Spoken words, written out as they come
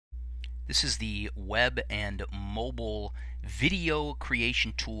This is the web and mobile video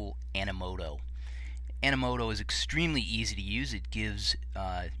creation tool Animoto. Animoto is extremely easy to use. It gives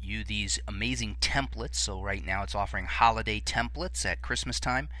you these amazing templates. So right now it's offering holiday templates at Christmas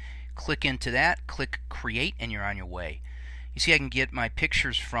time. Click into that, click create, and you're on your way. You see I can get my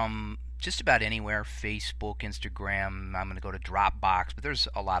pictures from just about anywhere: Facebook, Instagram. I'm going to go to Dropbox, but there's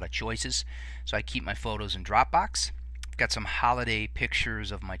a lot of choices. So I keep my photos in Dropbox. Got some holiday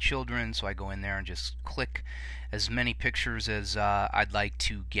pictures of my children, so I go in there and just click as many pictures as I'd like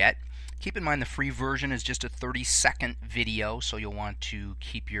to get. Keep in mind the free version is just a 30-second video, so you'll want to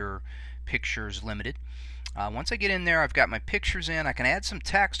keep your pictures limited. Once I get in there, I've got my pictures in. I can add some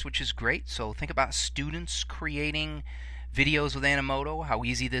text, which is great. So think about students creating videos with Animoto, how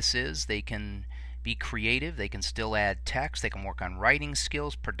easy this is. They can be creative, they can still add text, they can work on writing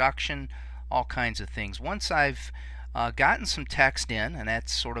skills, production, all kinds of things. Once I've gotten some text in, and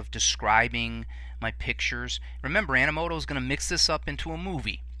that's sort of describing my pictures. Remember, Animoto is going to mix this up into a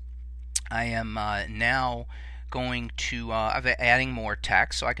movie. I am now going to I'm adding more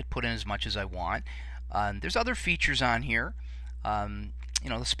text, so I could put in as much as I want. There's other features on here,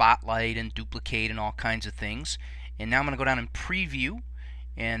 the spotlight and duplicate and all kinds of things. And now I'm going to go down and preview,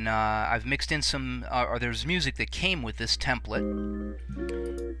 and I've mixed in some, or there's music that came with this template,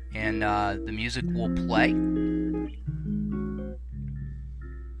 and the music will play.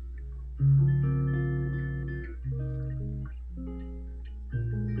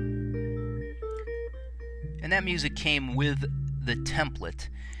 And that music came with the template.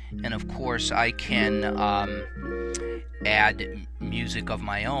 And of course I can add music of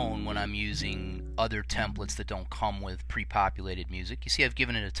my own when I'm using other templates that don't come with pre-populated music. You see I've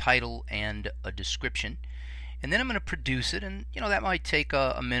given it a title and a description. And then I'm going to produce it, and that might take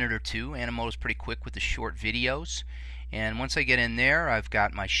a minute or two. Animoto's pretty quick with the short videos. And once I get in there, I've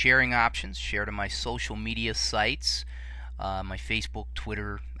got my sharing options, share to my social media sites, my Facebook,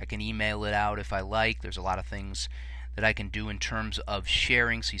 Twitter. I can email it out if I like. There's a lot of things that I can do in terms of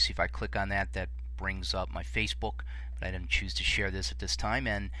sharing. So you see if I click on that, that brings up my Facebook, but I didn't choose to share this at this time.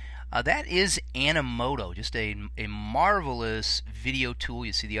 And that is Animoto, just a marvelous video tool.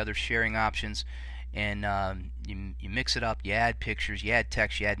 You see the other sharing options, and you mix it up, you add pictures, you add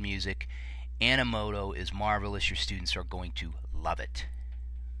text, you add music. Animoto is marvelous. Your students are going to love it.